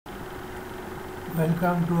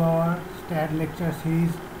Welcome to our Stadd lecture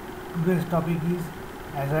series. Today's topic is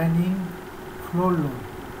assigning floor load.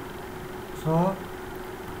 So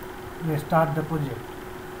let's start the project.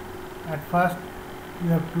 At first we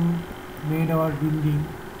have to make our building.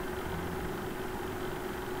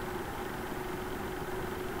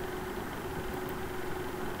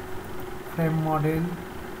 Frame model,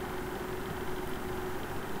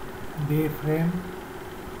 bay frame,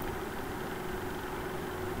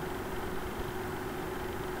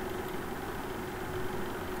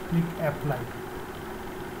 click apply.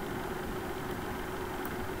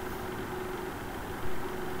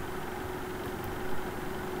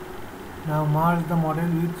 Now merge the model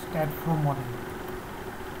with Stadd model.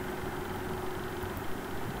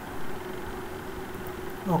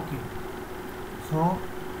 Okay, so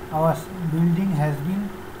our building has been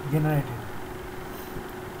generated.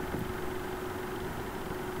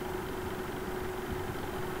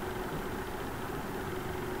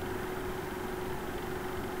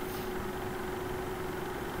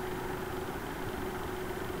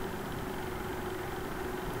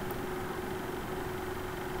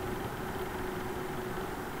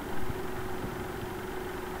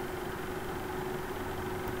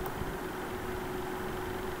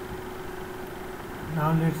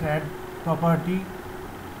 Now let's add property.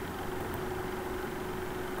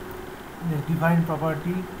 Let's define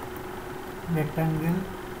property rectangle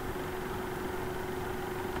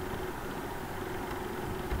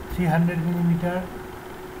 300 millimeter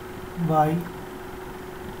by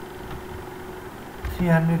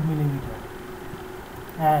 300 millimeter.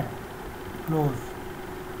 Add, close,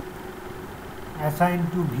 assign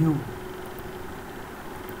to view.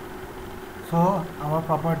 So our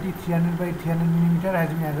property 300 by 300 millimeter has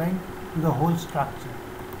been assigned to the whole structure.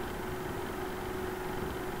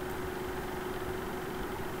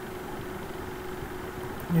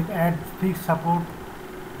 Let's add fixed support.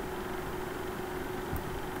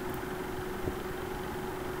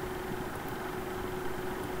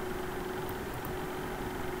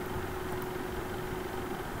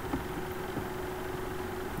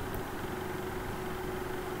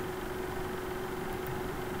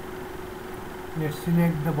 Let's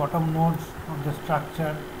select the bottom nodes of the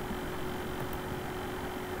structure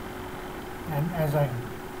and assign.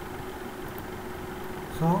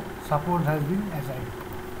 So support has been assigned.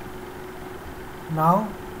 Now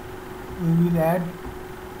we will add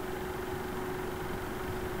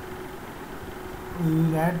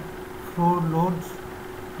floor loads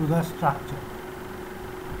to the structure.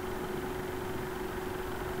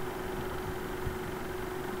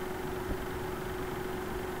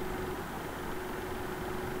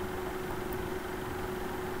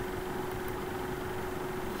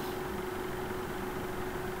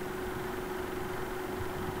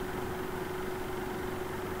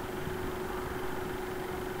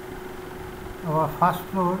 Our first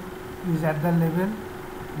floor is at the level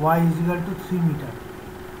y is equal to 3 meter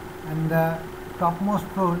and the topmost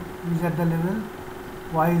floor is at the level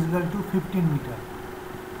y is equal to 15 meter.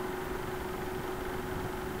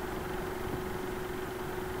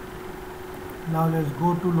 Now let's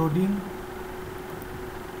go to loading.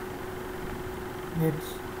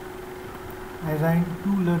 Let's assign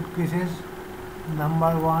two load cases.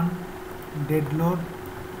 Number 1 dead load,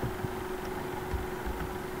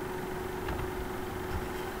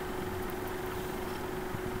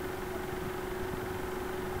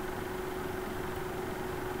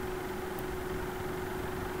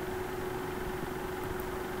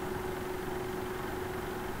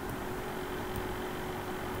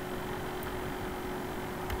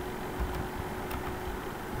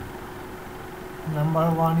 number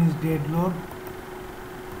 1 is dead load,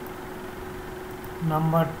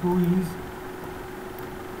 number 2 is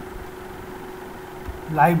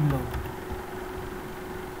live load.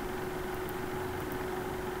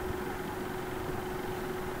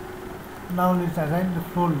 Now let's assign the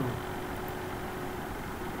floor load.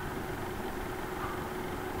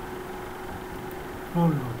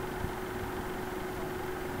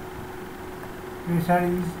 Pressure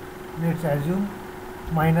is, let's assume,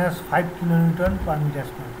 minus 5 kilonewton per meter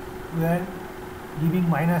square. We are giving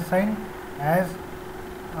minus sign as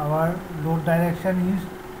our load direction is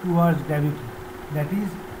towards gravity, that is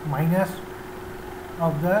minus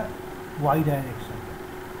of the y direction.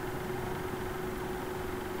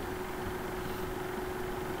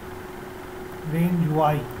 Range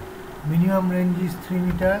y, minimum range is 3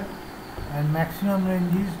 meter and maximum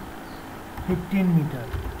range is 15 meter.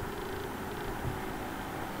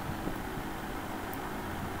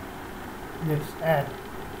 Let's add.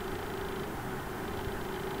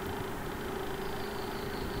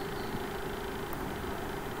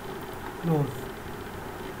 Close.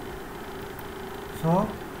 So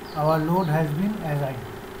our load has been assigned.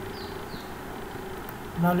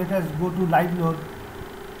 Now let us go to live load.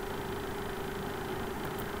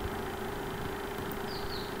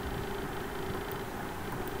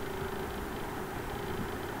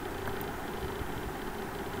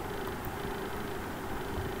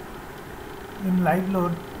 In live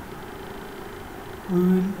load we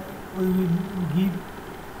will give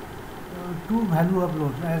two value of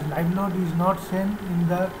loads, as live load is not sent in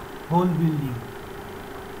the whole building.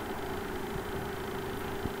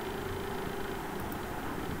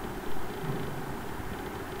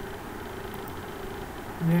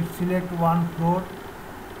 Let's select one floor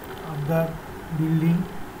of the building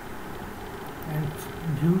and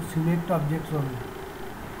view select objects only.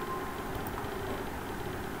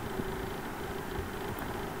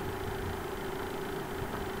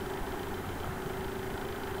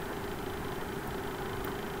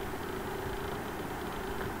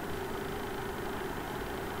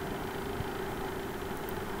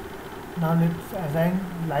 Now let's assign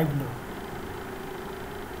live load.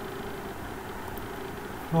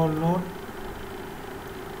 Floor load,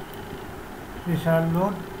 pressure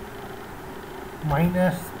load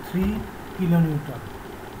 -3 kilonewton.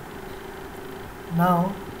 Now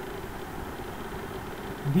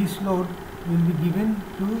this load will be given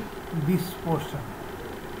to this portion.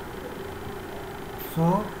 So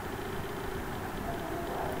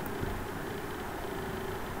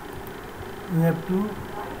we have to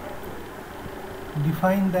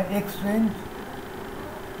define the X range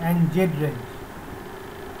and Z range.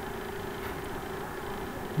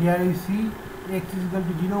 Here you see X is equal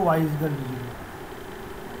to 0, Y is equal to 0,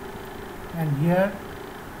 and here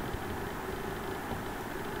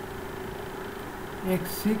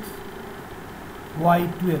X6,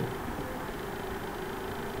 Y12,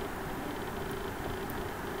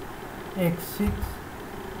 X6,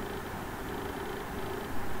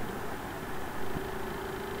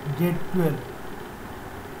 Z12.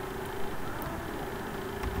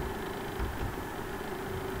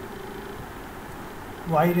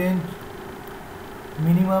 Y range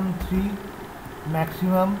minimum 3,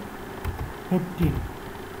 maximum 15.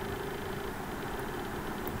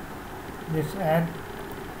 Let's add.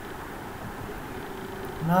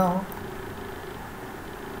 Now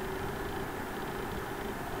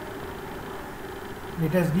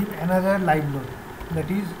let us give another live load,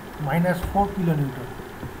 that is -4 kilonewton.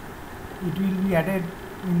 It will be added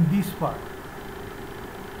in this part.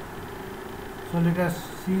 So let us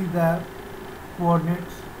see the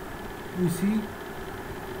coordinates. We see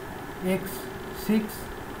X6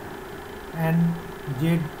 and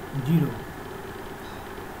Z0.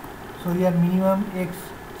 So here minimum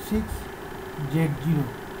X6, Z0,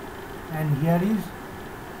 and here is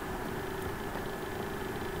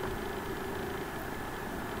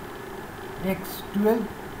X12,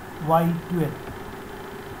 Y12.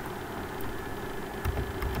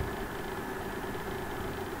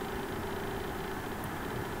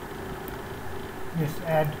 Let's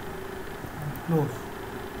add and close.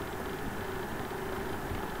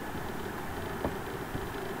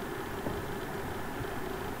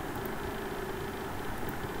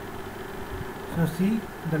 So see,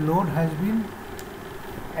 the load has been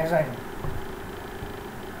assigned.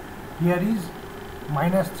 Here is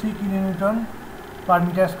 -3 kilonewton per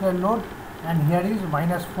meter square load, and here is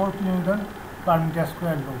 -4 kilonewton per meter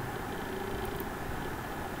square load.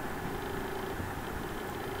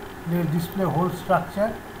 Let's display whole structure.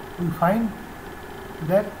 We find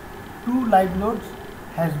that 2 live loads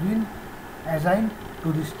has been assigned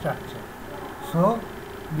to this structure. So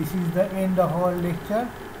this is the end of our lecture.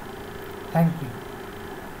 Thank you.